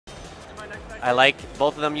I like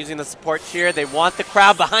both of them using the support cheer. They want the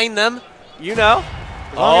crowd behind them, you know.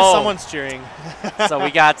 As long as someone's cheering. So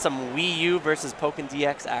we got some Wii U versus Pokkén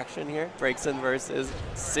DX action here. Braixen versus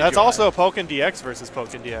Decidueye. That's also Pokkén DX versus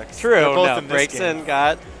Pokkén DX. True. They're both no, in this game. Braixen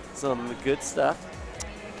got some good stuff.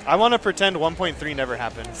 I want to pretend 1.3 never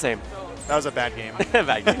happened. Same. That was a bad game.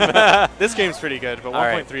 Bad game. This game's pretty good, but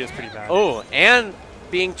 1.3 is pretty bad. Oh, and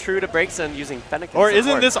being true to Braixen using Fennekin Or support.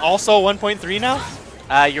 isn't this also 1.3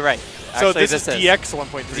 now? You're right. So Actually, this is DX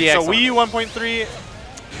 1.3. So Wii U 1.3,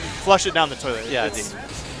 flush it down the toilet. Yeah,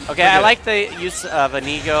 okay, I like the use of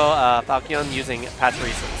InigoFalchion using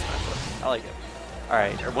Pachirisu. I like it. All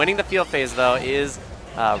right, winning the field phase, though, is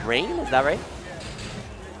Reyn. Is that right?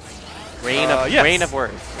 Reyn of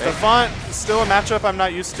words. Right? The font is still a matchup I'm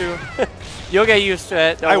not used to. You'll get used to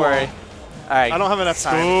it. Don't worry. All right. I don't have enough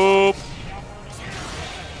time.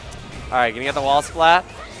 All right, gonna get the wall splat.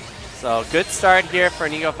 So good start here for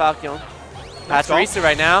InigoFalchion. Pachirisu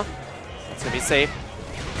right now. It's gonna be safe.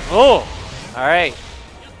 Oh, all right.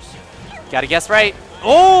 Got to guess right.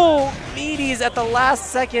 Oh, meaties at the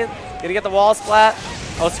last second. Gonna get the wall splat.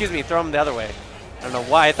 Oh, excuse me, throw him the other way. I don't know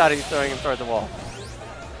why I thought he was throwing him toward the wall.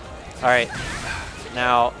 All right.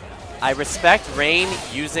 Now, I respect Reyn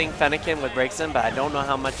using Fennekin with Braixen, but I don't know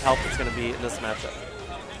how much help it's going to be in this matchup.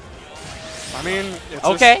 I mean, it's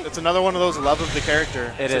okay. It's another one of those love of the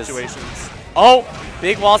character situations. Is. Oh,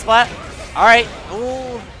 big wall splat. All right.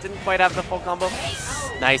 Oh, didn't quite have the full combo.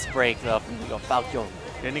 Nice break, though, from InigoFalchion.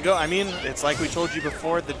 Inigo, I mean, it's like we told you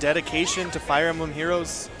before, the dedication to Fire Emblem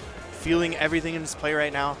Heroes, feeling everything in his play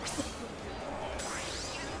right now.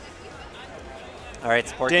 All right,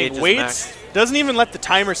 support gauge is waits, doesn't even let the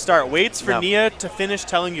timer start. Waits for Nia to finish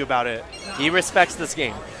telling you about it. He respects this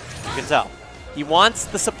game. You can tell. He wants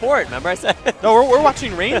the support. Remember I said? No, we're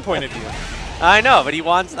watching Reyn point of view. I know, but he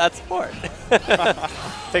wants that support.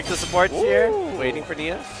 Pick the support cheer. Waiting for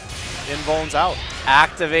Nia. Invuln's out.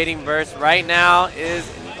 Activating burst right now is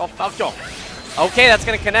InigoFalchion. Okay, that's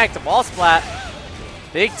going to connect. Wall splat.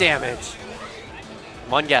 Big damage.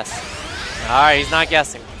 One guess. All right, he's not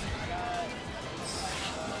guessing.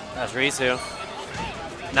 That's Risu.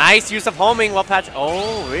 Nice use of homing while patch.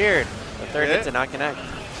 Oh, weird. The third hit did not connect.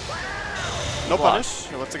 No punish.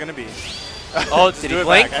 What's it going to be? Oh, did he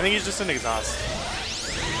blink? I think he's just an exhaust.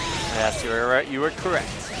 Yes, you were correct.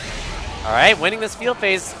 All right, winning this field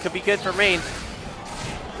phase could be good for Reyn.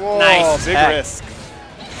 Whoa, nice. Big risk.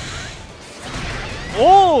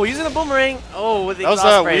 Oh, using a boomerang. Oh, with the that was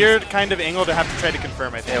a weird kind of angle to have to try to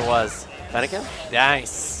confirm, I think. It was. Fennekin?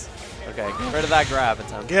 Nice. Okay, get rid of that grab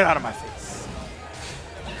attempt. Get out of my face.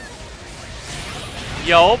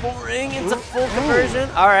 Yo, boomerang into full conversion.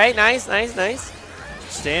 All right, nice, nice, nice.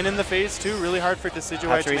 Staying in the phase, too. Really hard for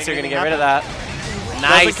Decidueye to make going to get rid of that.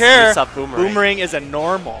 Nice. Doesn't care. What's up, boomerang? Boomerang is a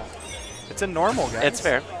normal. It's a normal, guys. It's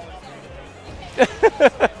fair.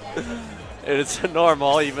 It's a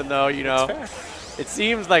normal, even though, you know, it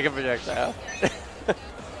seems like a projectile.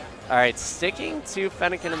 All right, sticking to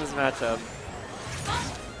Fennekin in this matchup.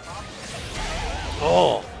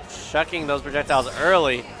 Oh, shucking those projectiles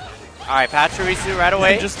early. All right, Pachirisu right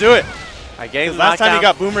away. Just do it. I gave last time he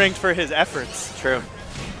got boomeranged for his efforts. True.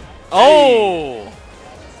 Oh!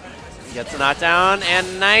 Gets a knockdown,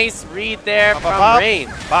 and nice read there from Reyn.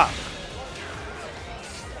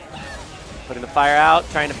 Putting the fire out,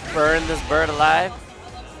 trying to burn this bird alive.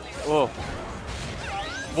 Whoa.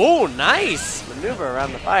 Whoa, nice maneuver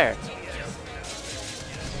around the fire.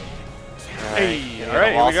 All right,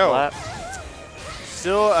 here we go.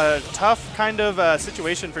 Still a tough kind of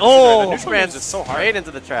situation for Decidueye. The neutral range is so hard. Right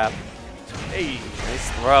into the trap. Hey,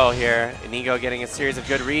 nice throw here. Inigo getting a series of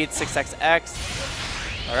good reads,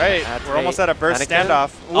 6xx. All right, we're almost at a burst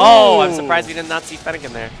standoff. Ooh. Oh, I'm surprised we did not see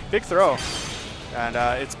Fennekin there. Big throw. And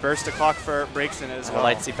it's burst o'clock for Braixen as well. I'd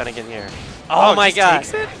like to see Fennekin here. Oh my god.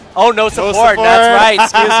 Oh, no support. That's right.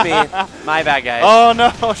 Excuse me. My bad, guys. Oh no,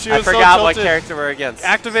 she was I forgot what character we're against.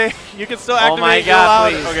 Activate. You can still activate. Oh my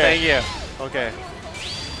god, please. Okay. Thank you. Okay.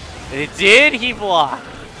 Did he block?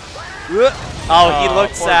 Oh, he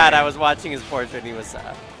looked sad. I was watching his portrait and he was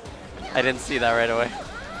sad. I didn't see that right away.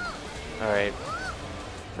 All right.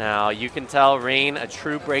 Now, you can tell Reyn, a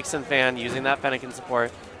true Braixen fan, using that Fennekin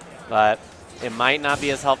support, but it might not be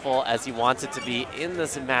as helpful as he wants it to be in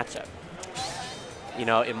this matchup. You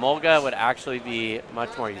know, Emolga would actually be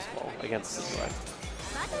much more useful against Decidueye.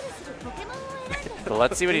 But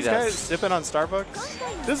let's see what he does. Guys sipping on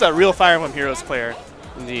Starbucks? This is a real Fire Emblem Heroes player.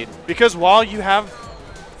 Indeed. Because while you have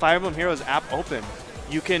Fire Emblem Heroes app open,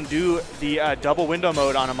 you can do the double window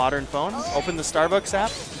mode on a modern phone. Open the Starbucks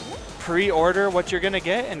app, pre-order what you're going to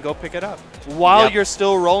get and go pick it up while you're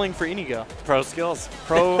still rolling for Inigo. Pro skills.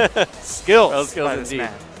 Pro skills. Pro skills indeed.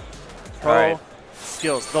 Man. Pro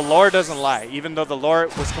skills. The lore doesn't lie, even though the lore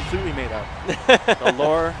was completely made up. The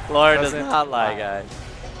lore does not lie, guys.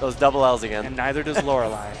 Those double L's again. And neither does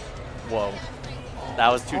Lorelei. Whoa.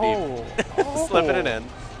 That was too deep. Slipping it in.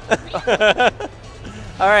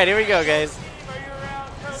 All right, here we go, guys.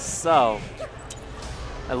 So,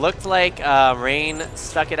 it looked like Reyn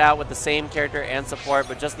stuck it out with the same character and support,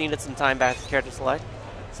 but just needed some time back to character select.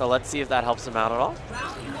 So let's see if that helps him out at all.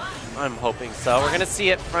 I'm hoping so. We're going to see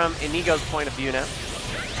it from Inigo's point of view now.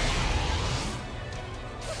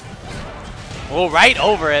 Oh, right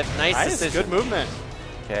over it. Nice decision. Good movement.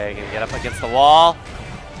 Okay, going to get up against the wall.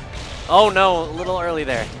 Oh, no, a little early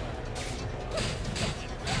there.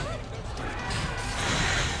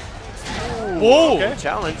 Whoa, okay.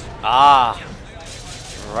 Challenge. Ah,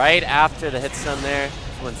 right after the hit stun there.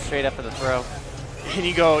 Went straight up for the throw.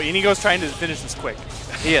 Inigo's trying to finish this quick.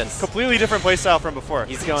 He is. Completely different playstyle from before.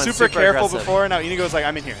 He's going super careful aggressive. before. Now Inigo's like,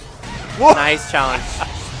 I'm in here. Whoa. Nice challenge.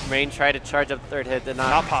 Reyn tried to charge up the third hit. Did not.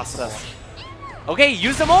 Not possible. Okay,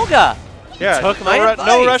 use the Molga. Yeah, took my advice.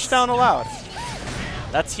 No rush down allowed.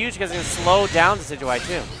 That's huge because it's going to slow down Decidueye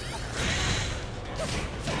too.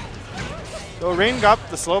 So Reyn got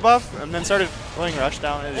the slow buff and then started going rush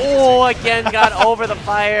down. Oh, again got over the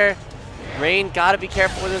fire. Reyn got to be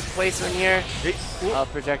careful with his placement here.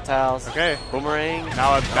 Projectiles. Okay. Boomerang.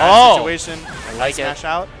 Now a bad situation. I like smash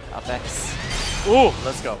out. Up X. Ooh,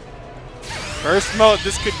 let's go. First mode,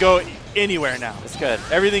 this could go anywhere now. It's good.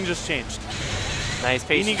 Everything just changed. Nice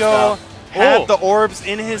patience. Inigo had the orbs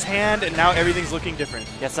in his hand, and now everything's looking different.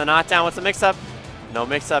 Gets a knockdown. What's the mix-up? No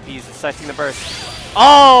mix-up. He's expecting the burst.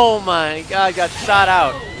 Oh my God! Got shot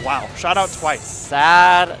out. Wow, shot out twice.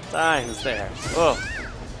 Sad times there. Oh.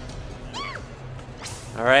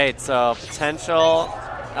 All right, so potential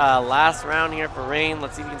last round here for Reyn.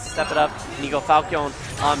 Let's see if he can step it up.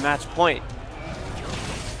 InigoFalchion on match point.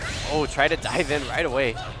 Oh, try to dive in right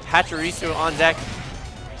away. Hatcherisu on deck.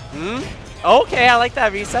 Okay, I like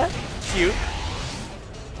that reset. Cute.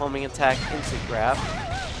 Homing attack into grab.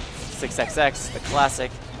 6XX, the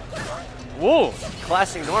classic. Whoa,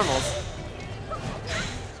 clashing normals.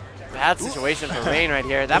 Bad situation for Reyn right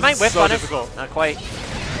here. That might whip so punish. Difficult. Not quite.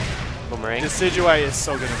 Boomerang. Decidueye is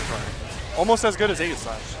so good in the corner. Almost as good as Aegis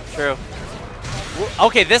Slash. True.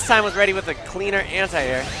 Okay, this time was ready with a cleaner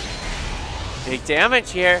anti-air. Big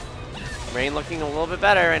damage here. Reyn looking a little bit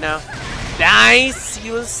better right now. Nice! He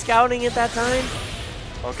was scouting at that time.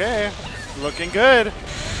 Okay, looking good.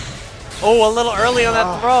 Oh, a little early on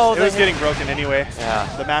that throw. It was getting broken anyway.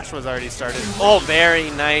 Yeah. The match was already started. Oh,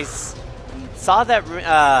 very nice. Saw that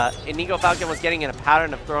InigoFalchion was getting in a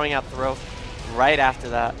pattern of throwing out throw right after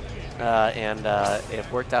that. And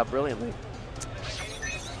it worked out brilliantly.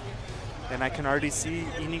 And I can already see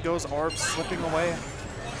Inigo's orbs slipping away.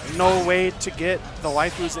 No way to get the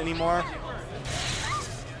waifus anymore.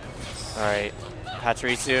 All right.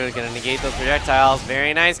 Hatcherisu going to negate those projectiles.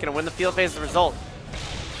 Very nice. Going to win the field phase as a result.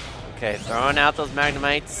 Okay, throwing out those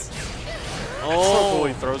Magnemites. Oh, that's so cool.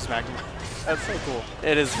 He throws Magnemite. That's so cool.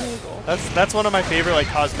 It is really cool. That's one of my favorite like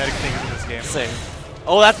cosmetic things in this game. Same.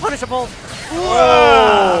 Oh, that's punishable.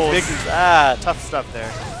 Whoa! Big sad. Tough stuff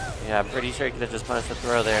there. Yeah, I'm pretty sure he could have just punished the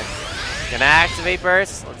throw there. Gonna activate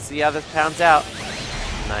burst. Let's see how this pounds out.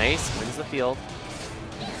 Nice. Wins the field.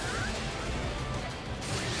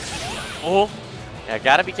 Oh. Yeah,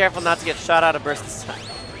 gotta be careful not to get shot out of burst this time.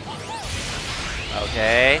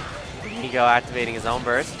 Okay. Inigo activating his own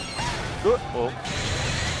burst. Oh.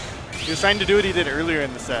 He was trying to do what he did earlier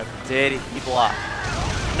in the set. Did he block?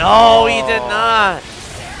 No, he did not.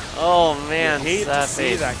 Oh man, you hate to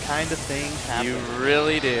see that kind of thing happen. You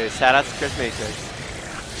really do. Shout out to Chris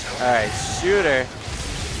Matrix. All right, shooter.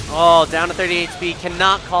 Oh, down to 30 HP.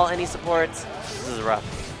 Cannot call any supports. This is rough.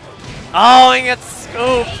 Oh, and gets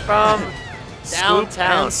scooped from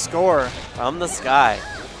downtown. And score from the sky.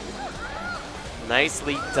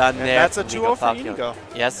 Nicely done and there. That's a 2-0 for Inigo.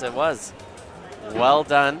 Yes, it was. Well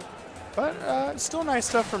done. But still nice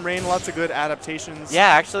stuff from Reyn. Lots of good adaptations. Yeah,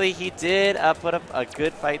 actually, he did put up a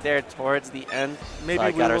good fight there towards the end. Maybe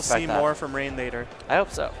we will see more from Reyn later. I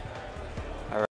hope so.